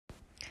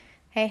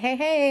Hey, hey,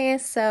 hey.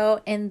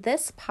 So, in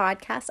this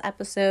podcast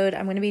episode,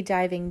 I'm going to be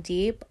diving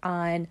deep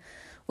on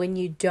when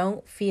you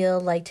don't feel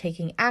like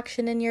taking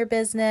action in your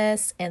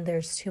business and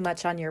there's too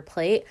much on your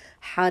plate,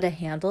 how to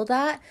handle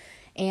that,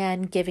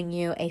 and giving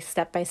you a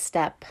step by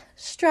step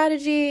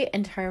strategy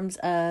in terms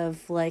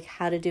of like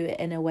how to do it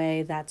in a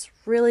way that's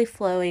really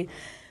flowy,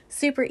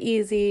 super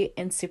easy,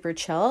 and super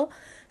chill.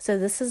 So,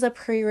 this is a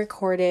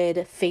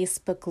pre-recorded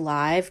Facebook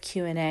Live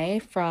Q&A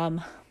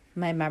from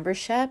my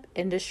membership,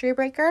 Industry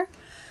Breaker.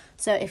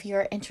 So if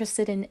you're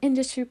interested in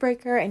Industry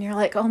Breaker and you're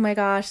like, oh my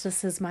gosh,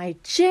 this is my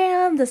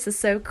jam, this is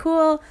so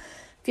cool,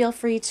 feel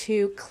free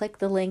to click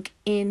the link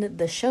in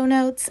the show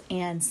notes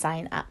and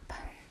sign up.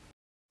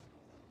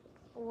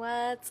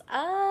 What's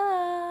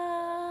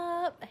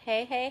up?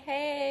 Hey, hey,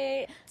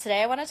 hey.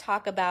 Today I want to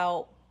talk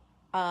about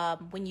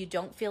when you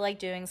don't feel like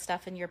doing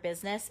stuff in your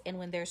business and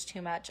when there's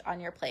too much on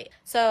your plate.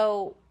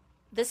 So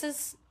this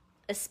is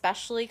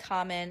especially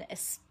common,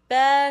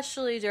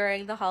 especially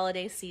during the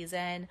holiday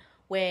season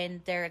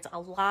when there's a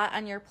lot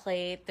on your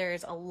plate,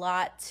 there's a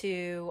lot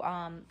to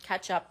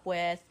catch up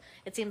with.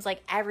 It seems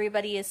like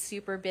everybody is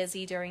super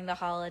busy during the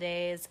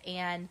holidays,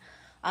 and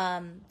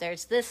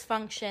there's this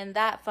function,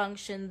 that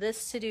function,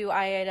 this to-do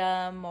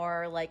item,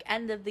 or like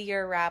end of the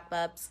year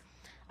wrap-ups.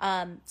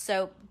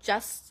 So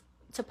just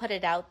to put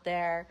it out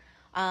there,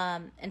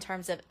 in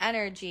terms of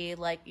energy,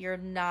 like you're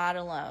not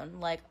alone.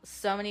 Like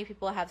so many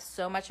people have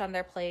so much on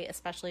their plate,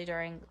 especially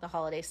during the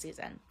holiday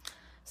season.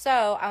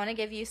 So I want to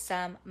give you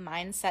some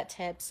mindset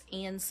tips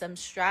and some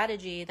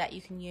strategy that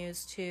you can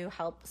use to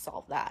help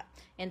solve that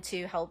and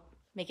to help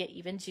make it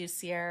even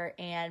juicier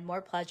and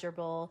more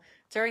pleasurable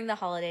during the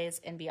holidays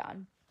and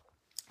beyond.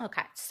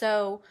 Okay,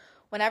 so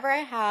whenever I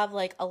have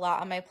like a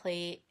lot on my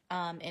plate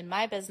in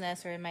my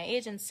business or in my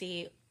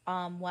agency,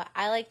 what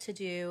I like to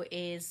do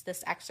is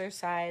this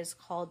exercise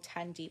called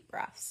 10 deep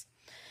breaths.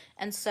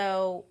 And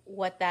so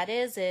what that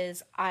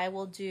is I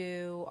will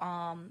do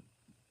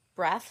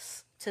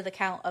breaths to the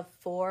count of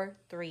 4,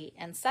 3,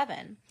 and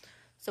 7.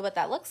 So what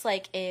that looks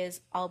like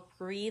is I'll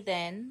breathe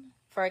in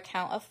for a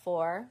count of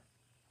 4,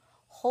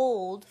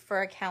 hold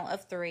for a count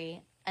of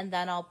 3, and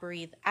then I'll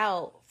breathe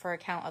out for a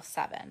count of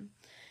 7.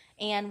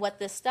 And what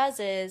this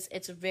does is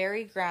it's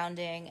very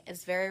grounding,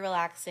 it's very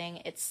relaxing,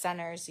 it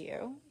centers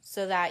you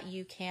so that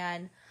you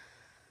can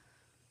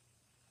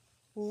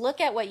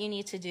look at what you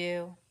need to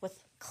do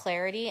with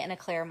clarity and a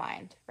clear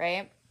mind,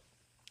 right?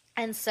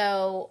 And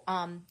so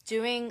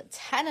doing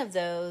 10 of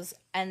those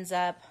ends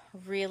up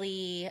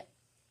really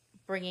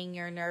bringing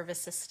your nervous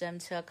system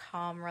to a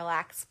calm,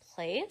 relaxed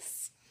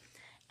place.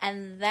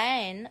 And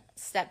then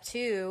step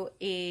 2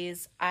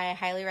 is I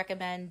highly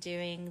recommend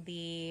doing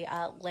the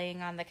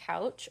laying on the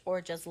couch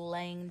or just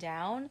laying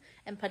down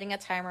and putting a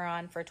timer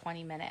on for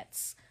 20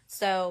 minutes.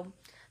 So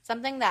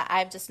something that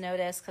I've just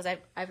noticed, because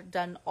I've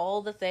done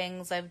all the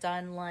things, I've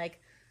done like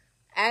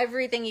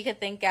everything you could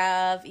think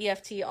of,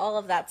 EFT, all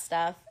of that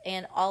stuff,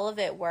 and all of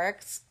it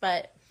works.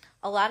 But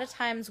a lot of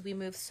times we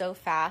move so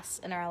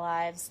fast in our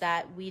lives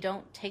that we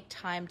don't take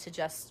time to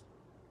just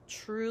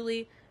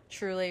truly,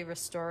 truly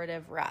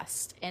restorative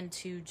rest and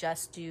to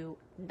just do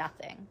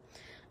nothing.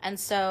 And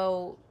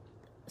so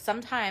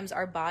sometimes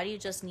our body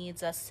just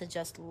needs us to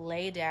just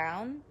lay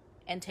down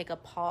and take a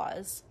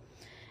pause.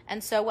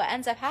 And so what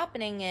ends up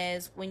happening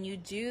is when you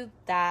do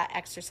that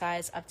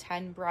exercise of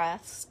 10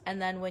 breaths,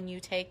 and then when you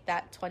take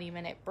that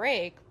 20-minute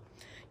break,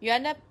 you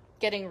end up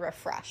getting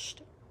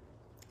refreshed.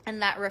 And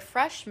that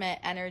refreshment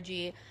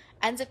energy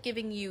ends up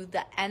giving you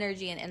the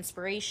energy and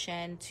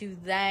inspiration to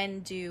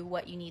then do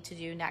what you need to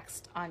do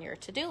next on your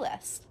to-do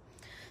list.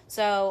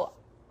 So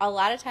a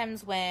lot of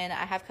times when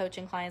I have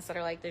coaching clients that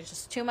are like, there's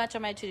just too much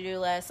on my to-do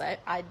list,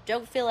 I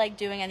don't feel like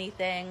doing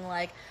anything,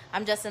 like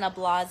I'm just in a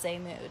blasé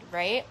mood,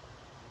 right?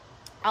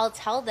 I'll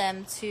tell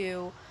them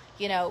to,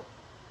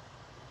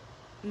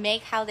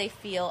 make how they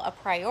feel a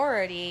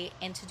priority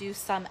and to do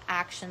some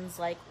actions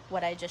like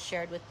what I just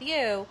shared with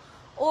you,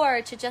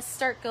 or to just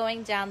start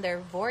going down their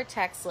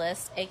vortex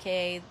list,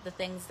 aka the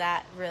things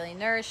that really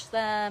nourish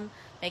them,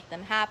 make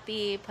them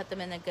happy, put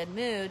them in a good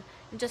mood,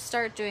 and just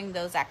start doing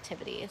those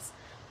activities.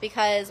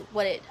 Because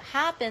what it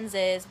happens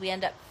is we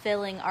end up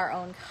filling our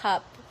own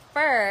cup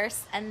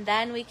first, and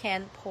then we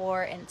can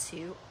pour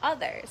into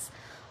others.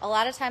 A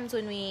lot of times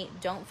when we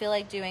don't feel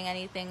like doing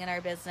anything in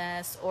our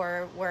business,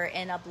 or we're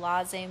in a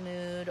blasé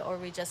mood, or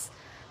we just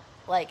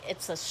like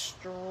it's a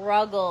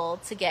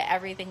struggle to get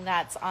everything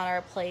that's on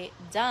our plate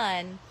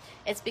done,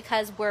 it's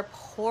because we're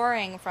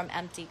pouring from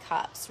empty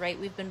cups, right?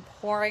 We've been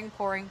pouring,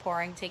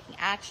 taking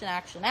action,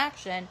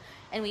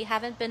 and we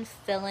haven't been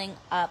filling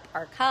up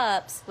our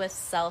cups with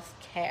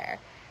self-care,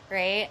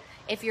 right?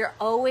 If you're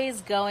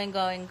always going,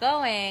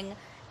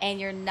 and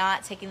you're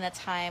not taking the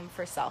time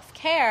for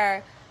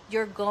self-care,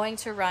 you're going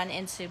to run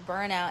into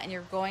burnout, and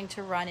you're going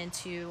to run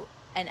into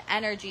an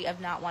energy of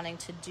not wanting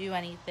to do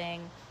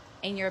anything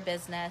in your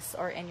business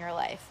or in your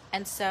life.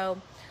 And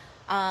so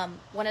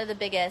one of the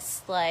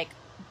biggest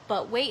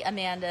but wait,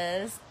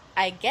 Amanda's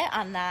I get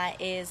on that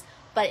is,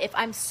 but if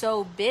I'm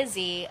so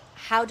busy,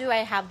 how do I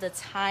have the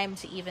time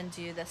to even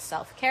do the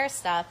self-care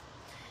stuff?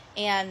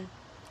 And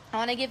I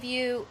want to give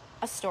you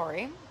a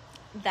story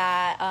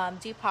that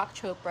Deepak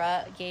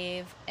Chopra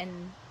gave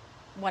in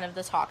one of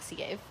the talks he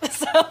gave.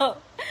 So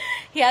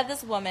he had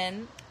this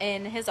woman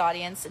in his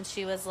audience, and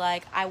she was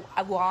like,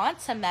 I want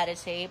to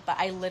meditate, but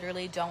I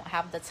literally don't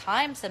have the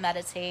time to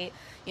meditate.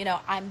 You know,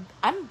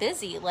 I'm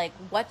busy. Like,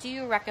 what do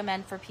you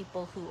recommend for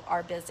people who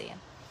are busy?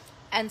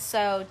 And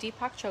so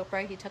Deepak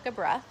Chopra, he took a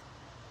breath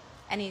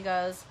and he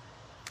goes,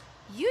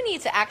 you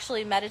need to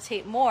actually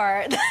meditate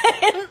more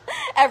than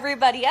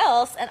everybody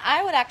else. And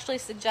I would actually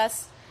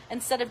suggest,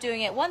 instead of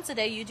doing it once a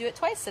day, you do it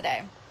twice a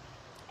day.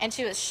 And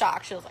she was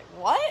shocked. She was like,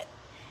 what?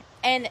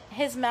 And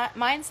his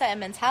mindset and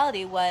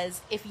mentality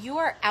was, if you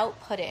are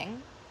outputting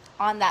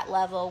on that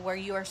level where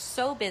you are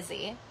so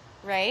busy,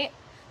 right,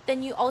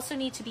 then you also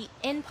need to be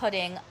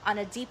inputting on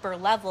a deeper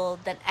level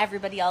than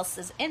everybody else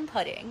is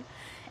inputting.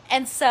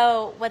 And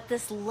so what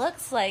this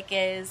looks like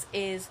is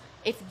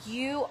if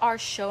you are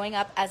showing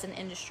up as an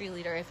industry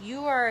leader, if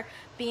you are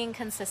being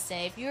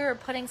consistent, if you're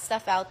putting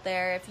stuff out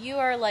there, if you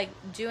are like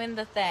doing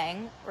the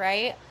thing,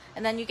 right?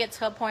 And then you get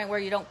to a point where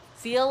you don't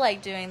feel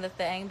like doing the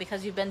thing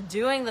because you've been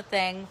doing the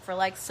thing for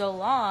like so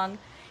long,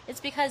 it's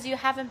because you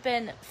haven't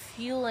been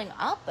fueling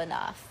up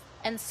enough.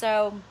 And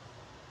so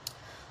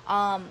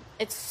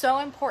it's so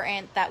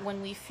important that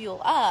when we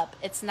fuel up,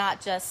 it's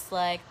not just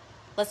like,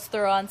 let's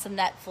throw on some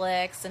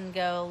Netflix and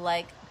go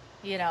like,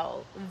 you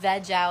know,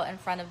 veg out in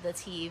front of the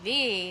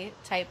TV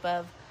type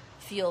of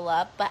fuel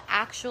up, but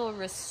actual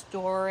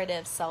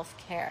restorative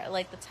self-care,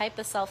 like the type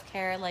of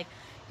self-care like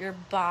your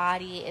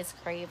body is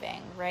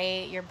craving,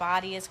 right? Your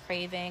body is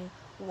craving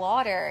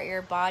water,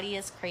 your body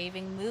is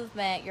craving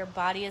movement, your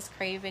body is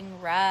craving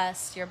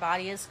rest, your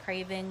body is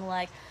craving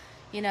like,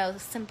 you know,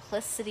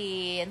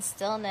 simplicity and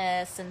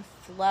stillness and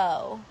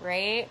flow,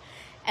 right?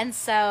 And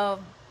so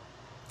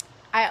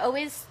I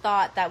always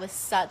thought that was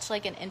such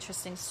like an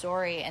interesting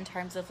story in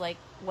terms of like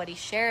what he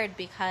shared,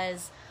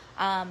 because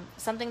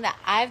something that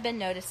I've been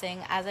noticing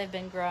as I've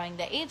been growing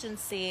the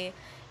agency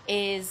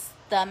is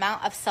the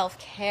amount of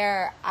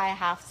self-care I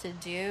have to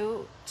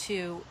do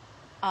to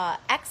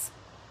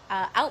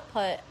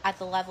output at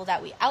the level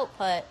that we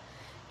output.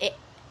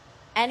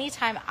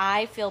 Anytime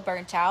I feel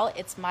burnt out,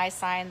 it's my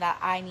sign that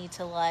I need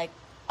to like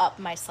up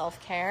my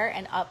self-care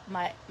and up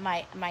my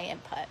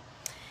input.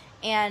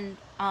 And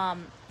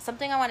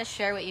something I want to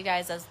share with you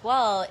guys as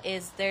well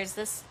is there's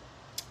this,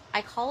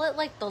 I call it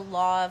like the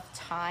law of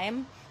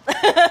time.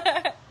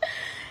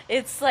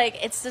 It's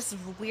like, it's this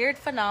weird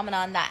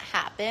phenomenon that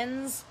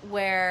happens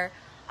where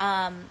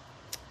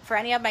for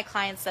any of my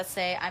clients that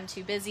say I'm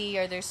too busy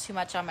or there's too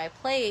much on my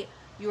plate,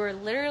 you are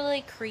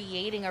literally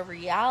creating a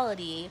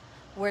reality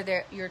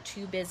where you're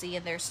too busy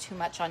and there's too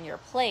much on your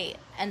plate.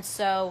 And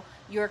so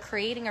you're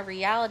creating a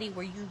reality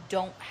where you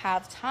don't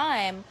have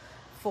time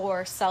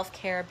for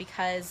self-care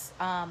because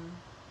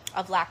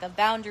of lack of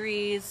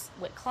boundaries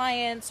with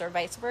clients or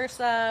vice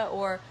versa,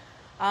 or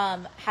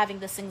having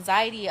this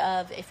anxiety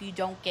of if you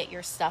don't get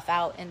your stuff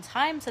out in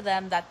time to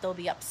them that they'll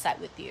be upset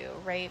with you,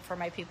 right? For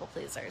my people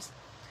pleasers.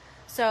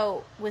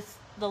 So with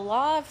the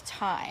law of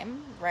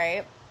time,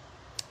 right?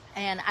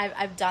 And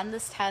I've done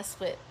this test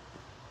with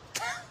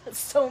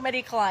so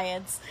many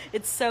clients.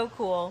 It's so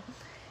cool.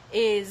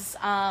 Is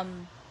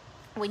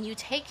when you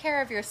take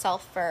care of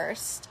yourself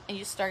first and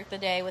you start the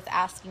day with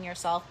asking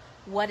yourself,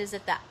 what is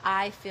it that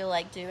I feel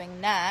like doing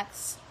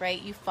next,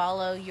 right? You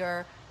follow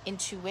your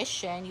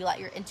intuition, you let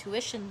your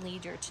intuition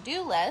lead your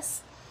to-do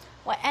list.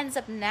 What ends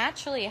up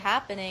naturally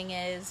happening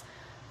is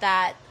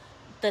that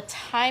the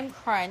time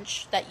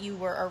crunch that you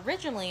were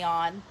originally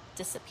on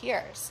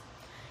disappears.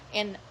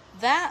 And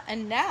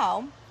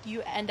now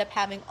you end up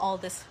having all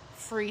this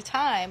free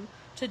time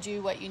to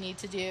do what you need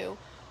to do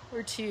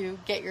or to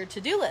get your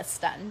to-do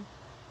list done.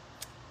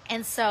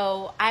 And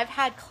so I've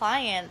had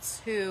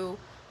clients who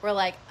were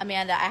like,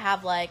 Amanda, I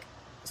have like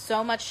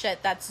so much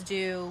shit that's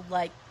due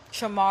like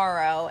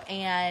tomorrow,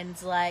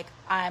 and like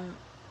I'm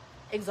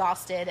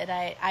exhausted and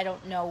I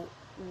don't know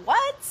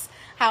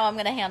how I'm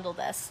gonna handle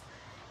this.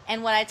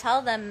 And what I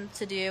tell them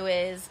to do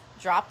is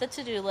drop the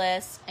to-do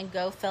list and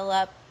go fill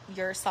up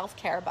your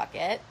self-care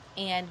bucket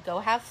and go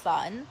have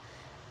fun,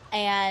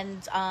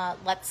 and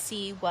let's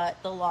see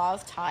what the law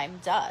of time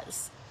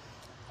does.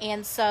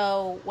 And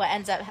so what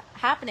ends up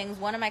happening is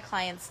one of my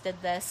clients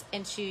did this,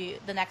 and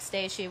the next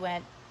day she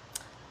went,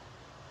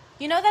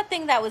 you know that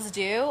thing that was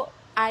due?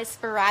 I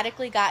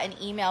sporadically got an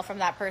email from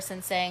that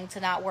person saying to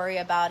not worry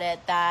about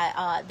it,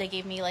 that they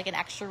gave me like an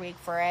extra week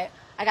for it.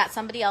 I got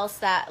somebody else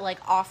that like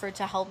offered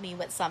to help me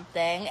with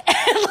something.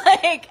 And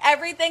like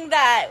everything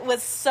that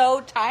was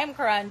so time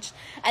crunch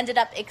ended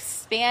up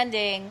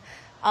expanding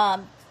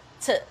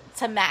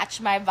to match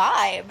my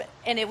vibe.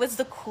 And it was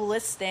the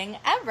coolest thing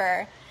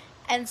ever.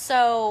 And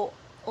so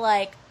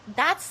like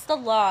that's the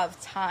law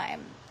of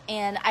time.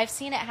 And I've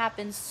seen it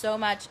happen so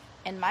much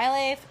in my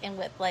life and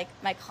with like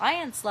my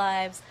clients'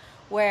 lives,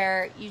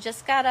 where you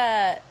just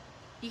gotta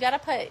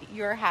put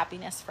your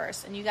happiness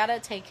first, and you gotta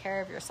take care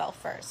of yourself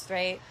first,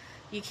 right?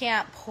 You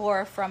can't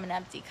pour from an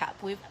empty cup.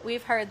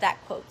 We've heard that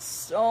quote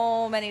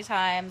so many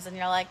times, and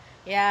you're like,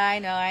 Yeah, I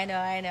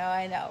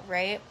know,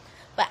 right?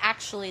 But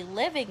actually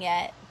living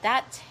it,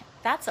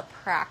 that's a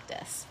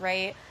practice,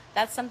 right?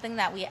 That's something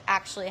that we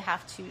actually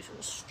have to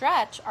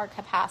stretch our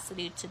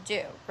capacity to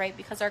do, right?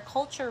 Because our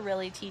culture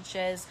really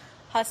teaches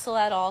hustle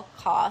at all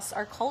costs.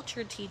 Our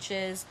culture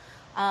teaches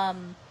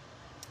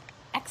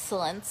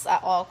excellence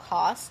at all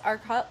costs.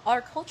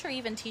 Our culture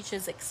even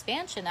teaches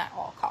expansion at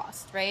all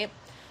costs, right?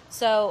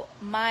 So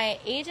my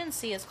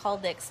agency is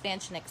called the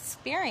Expansion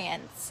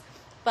Experience,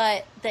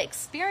 but the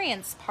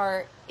experience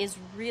part is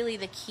really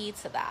the key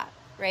to that,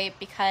 right?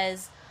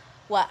 Because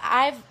what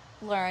I've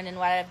learned and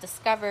what I've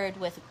discovered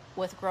with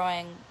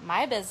growing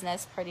my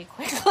business pretty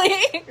quickly,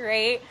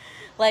 right?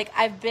 Like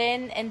I've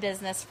been in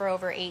business for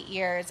over 8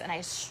 years and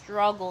I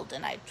struggled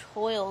and I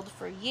toiled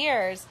for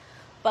years,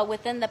 but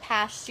within the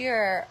past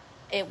year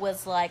it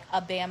was like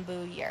a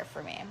bamboo year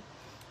for me.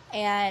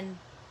 And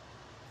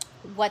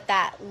what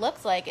that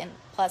looks like, and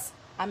plus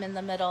I'm in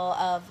the middle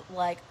of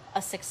like a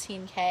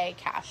 16K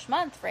cash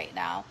month right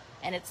now,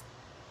 and it's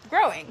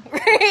growing,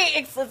 right?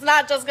 It's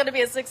not just going to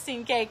be a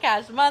 16K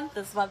cash month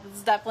this month.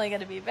 It's definitely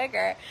going to be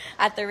bigger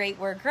at the rate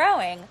we're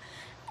growing.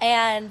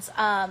 And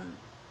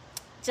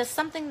just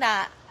something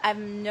that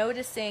I'm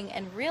noticing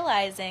and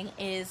realizing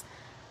is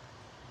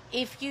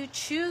if you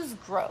choose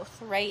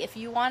growth, right? If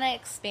you want to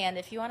expand,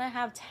 if you want to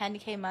have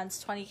 10K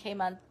months, 20K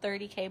months,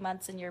 30K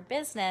months in your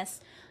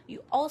business,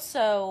 you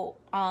also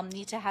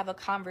need to have a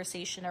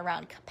conversation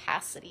around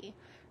capacity,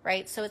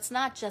 right? So it's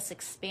not just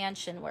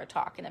expansion we're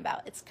talking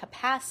about, it's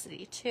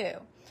capacity too.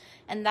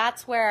 And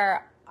that's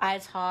where I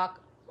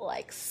talk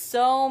like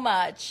so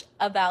much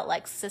about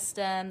like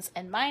systems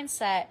and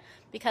mindset,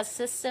 because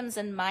systems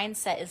and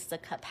mindset is the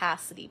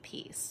capacity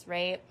piece,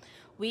 right?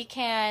 We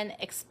can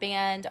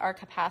expand our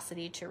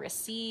capacity to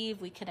receive.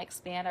 We can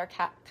expand our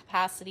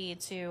capacity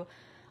to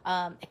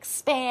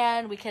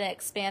expand. We can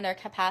expand our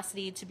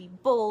capacity to be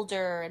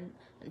bolder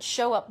and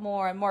show up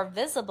more and more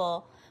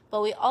visible.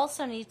 But we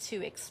also need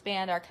to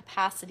expand our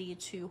capacity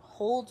to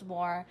hold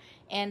more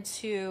and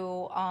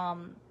to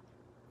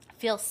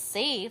feel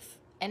safe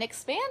and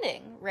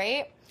expanding,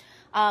 right?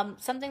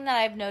 Something that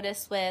I've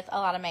noticed with a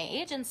lot of my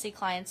agency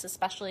clients,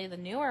 especially the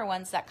newer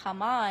ones that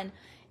come on,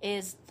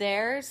 is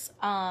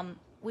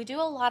we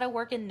do a lot of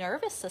work in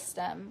nervous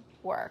system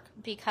work,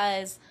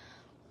 because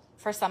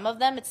for some of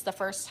them it's the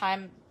first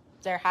time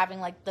they're having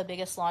like the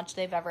biggest launch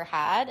they've ever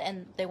had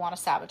and they want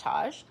to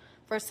sabotage.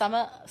 For some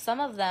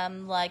of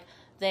them, like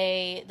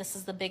this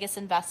is the biggest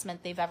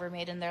investment they've ever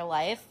made in their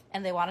life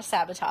and they want to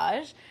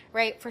sabotage,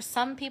 right? For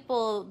some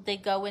people, they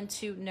go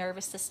into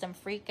nervous system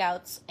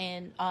freakouts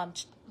and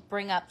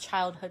bring up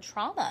childhood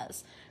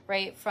traumas,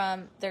 right,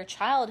 from their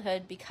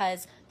childhood,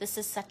 because this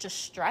is such a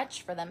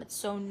stretch for them. It's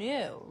so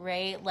new,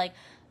 right? Like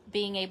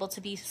being able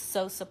to be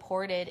so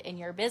supported in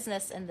your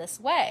business in this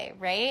way,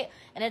 right?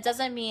 And it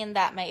doesn't mean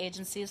that my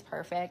agency is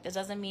perfect. It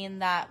doesn't mean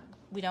that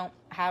we don't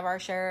have our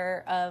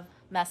share of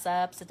mess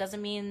ups. It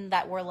doesn't mean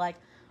that we're like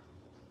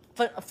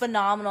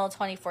phenomenal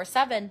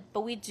 24/7,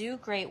 but we do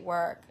great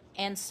work.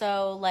 And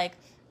so like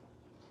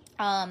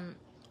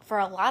for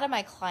a lot of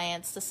my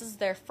clients, this is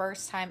their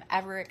first time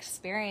ever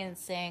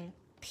experiencing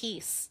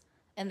peace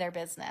in their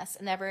business,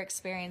 and ever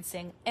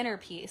experiencing inner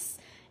peace,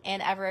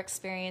 and ever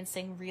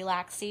experiencing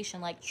relaxation,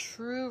 like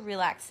true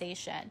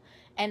relaxation.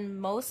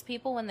 And most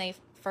people, when they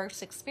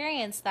first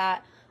experience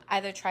that,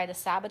 either try to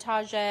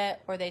sabotage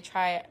it, or they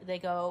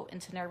go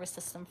into nervous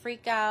system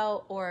freak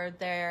out, or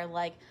they're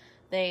like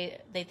they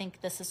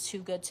think this is too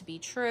good to be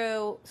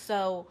true.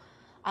 So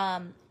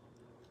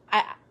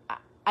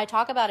I I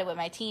talk about it with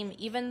my team.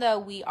 Even though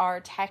we are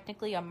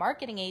technically a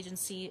marketing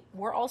agency,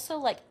 we're also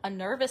like a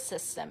nervous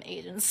system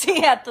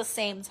agency at the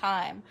same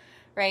time,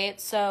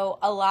 right? So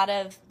a lot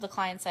of the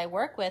clients I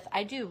work with,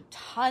 I do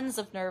tons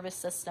of nervous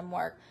system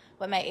work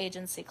with my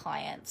agency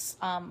clients,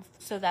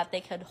 so that they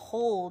could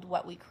hold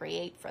what we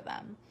create for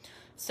them.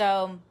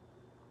 So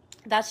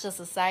that's just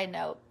a side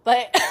note,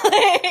 but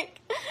like,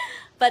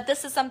 but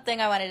this is something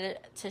I wanted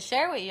to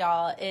share with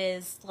y'all,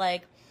 is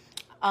like,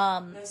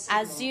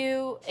 as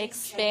you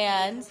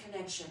expand,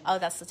 oh,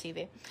 that's the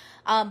TV.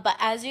 But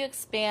as you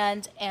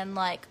expand and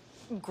like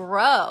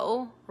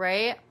grow,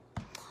 right?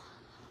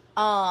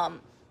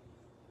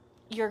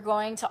 You're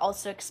going to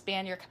also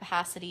expand your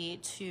capacity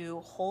to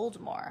hold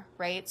more,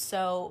 right?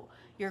 So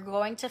you're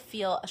going to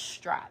feel a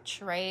stretch,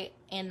 right?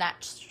 And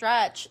that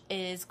stretch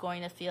is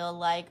going to feel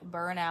like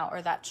burnout,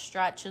 or that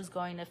stretch is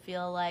going to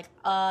feel like,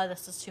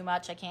 this is too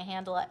much, I can't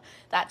handle it.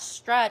 That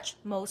stretch,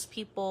 most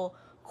people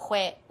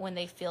quit when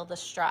they feel the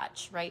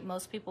stretch, right?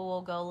 Most people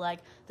will go like,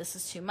 this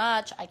is too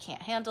much, I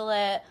can't handle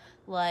it,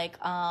 like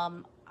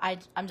I'm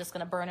just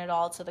gonna burn it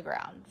all to the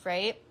ground,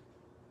 right?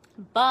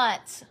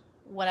 But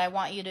what I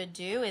want you to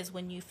do is,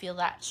 when you feel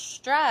that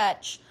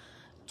stretch,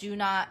 do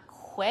not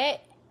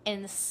quit.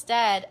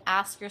 Instead,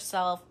 ask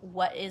yourself,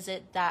 what is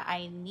it that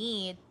I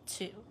need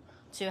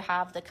to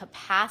have the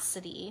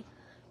capacity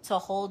to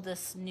hold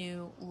this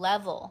new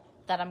level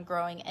that I'm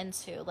growing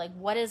into? Like,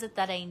 what is it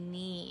that I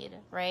need,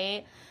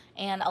 right?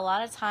 And a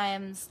lot of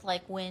times,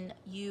 like when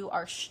you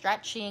are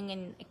stretching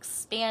and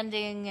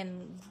expanding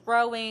and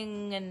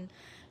growing and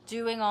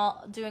doing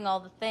all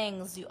the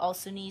things, you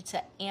also need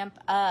to amp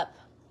up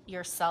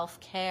your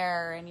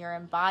self-care and your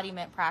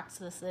embodiment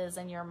practices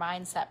and your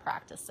mindset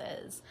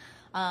practices.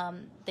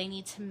 They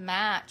need to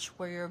match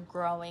where you're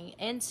growing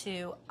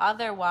into.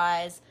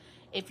 Otherwise,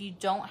 if you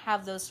don't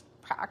have those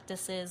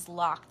practices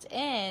locked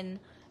in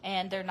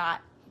and they're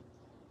not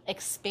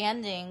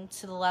expanding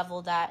to the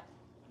level that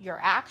your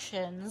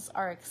actions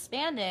are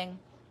expanding,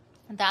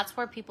 that's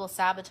where people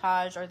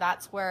sabotage, or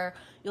that's where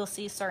you'll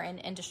see certain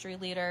industry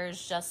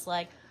leaders just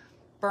like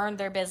burn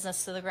their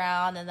business to the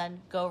ground and then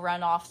go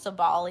run off to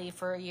Bali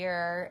for a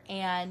year.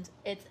 And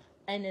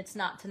it's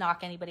not to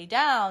knock anybody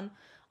down,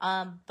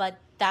 but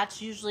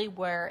that's usually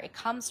where it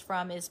comes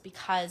from, is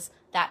because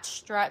that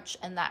stretch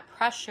and that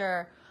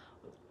pressure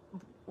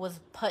was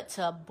put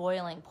to a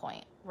boiling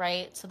point,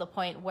 right? To the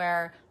point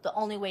where the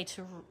only way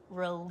to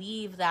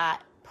relieve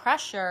that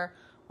pressure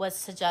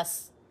was to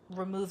just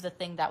remove the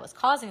thing that was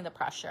causing the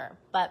pressure.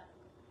 But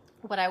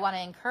what I want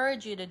to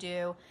encourage you to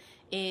do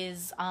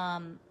is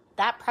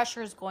that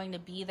pressure is going to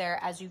be there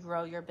as you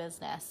grow your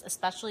business,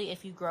 especially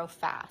if you grow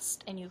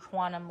fast and you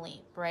quantum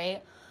leap,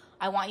 right?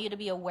 I want you to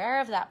be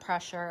aware of that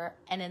pressure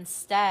and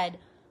instead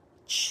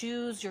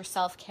choose your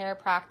self-care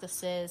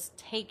practices,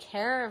 take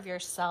care of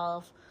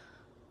yourself,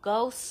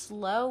 go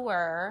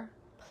slower,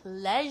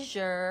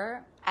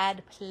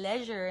 add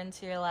pleasure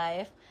into your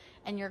life,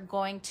 and you're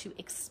going to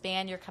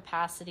expand your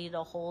capacity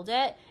to hold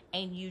it,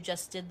 and you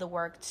just did the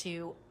work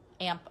to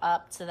amp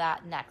up to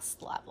that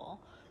next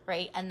level,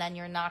 right? And then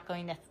you're not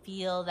going to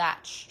feel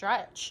that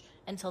stretch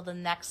until the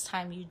next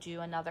time you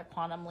do another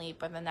quantum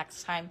leap or the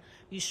next time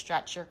you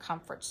stretch your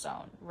comfort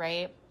zone,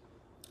 right?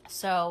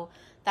 So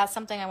that's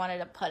something I wanted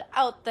to put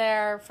out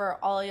there for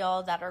all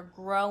y'all that are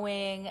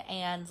growing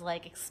and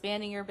like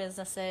expanding your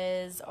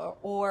businesses,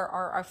 or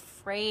are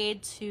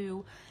afraid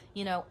to,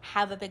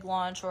 have a big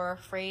launch, or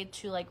afraid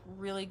to like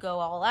really go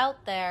all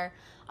out there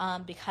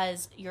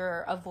because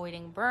you're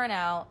avoiding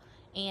burnout.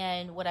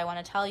 And what I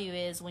want to tell you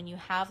is, when you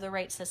have the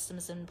right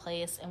systems in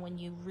place and when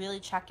you really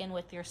check in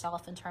with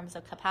yourself in terms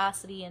of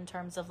capacity, in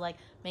terms of like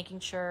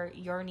making sure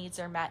your needs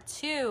are met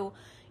too,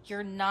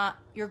 you're not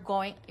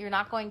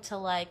going to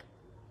like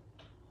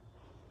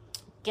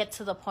get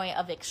to the point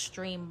of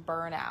extreme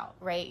burnout,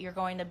 right? You're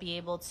going to be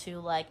able to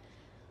like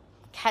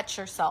catch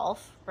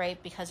yourself,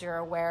 right? Because you're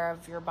aware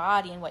of your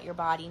body and what your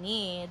body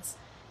needs,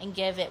 and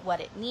give it what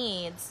it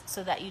needs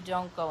so that you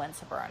don't go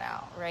into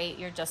burnout, right?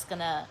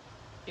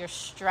 You're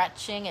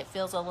stretching, it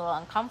feels a little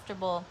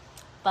uncomfortable,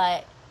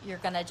 but you're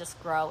gonna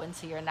just grow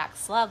into your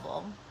next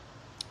level,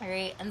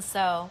 right? And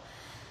so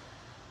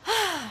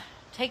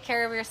take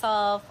care of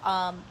yourself.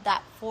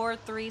 That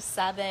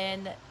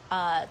 4-3-7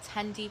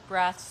 10 deep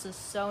breaths is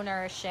so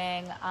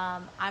nourishing.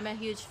 I'm a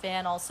huge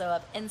fan also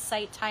of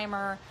Insight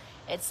Timer.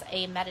 It's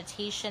a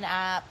meditation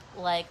app.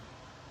 Like,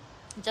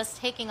 just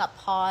taking a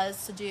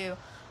pause to do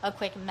a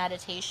quick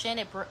meditation,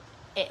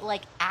 it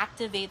like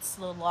activates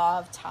the law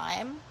of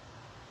time,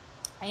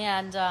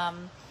 and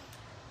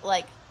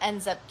like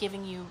ends up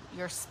giving you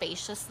your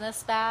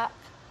spaciousness back.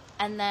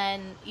 And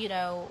then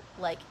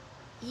like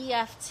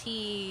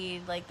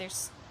EFT, like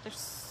there's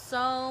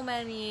so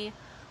many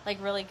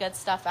like really good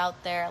stuff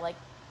out there, like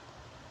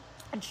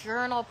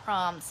journal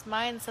prompts,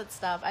 mindset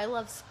stuff. I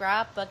love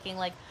scrapbooking.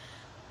 Like,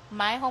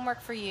 my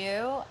homework for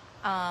you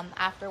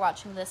after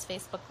watching this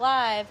Facebook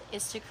Live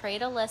is to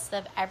create a list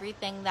of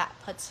everything that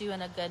puts you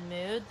in a good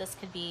mood. This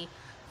could be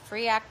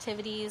free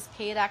activities,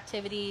 paid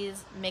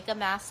activities. Make a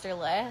master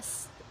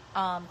list.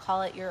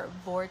 Call it your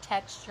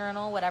vortex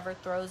journal, whatever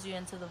throws you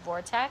into the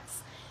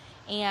vortex.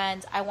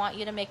 And I want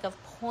you to make a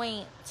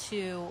point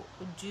to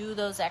do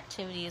those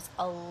activities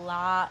a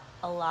lot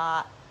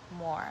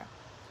more.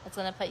 It's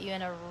going to put you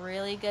in a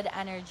really good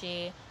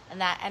energy,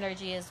 and that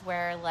energy is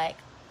where like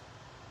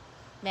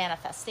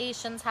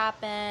manifestations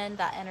happen.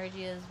 That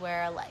energy is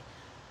where like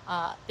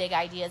big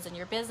ideas in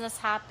your business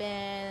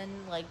happen,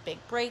 like big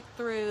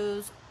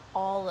breakthroughs,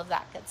 all of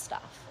that good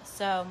stuff.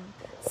 So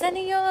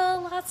sending you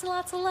lots and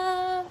lots of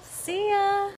love. See ya.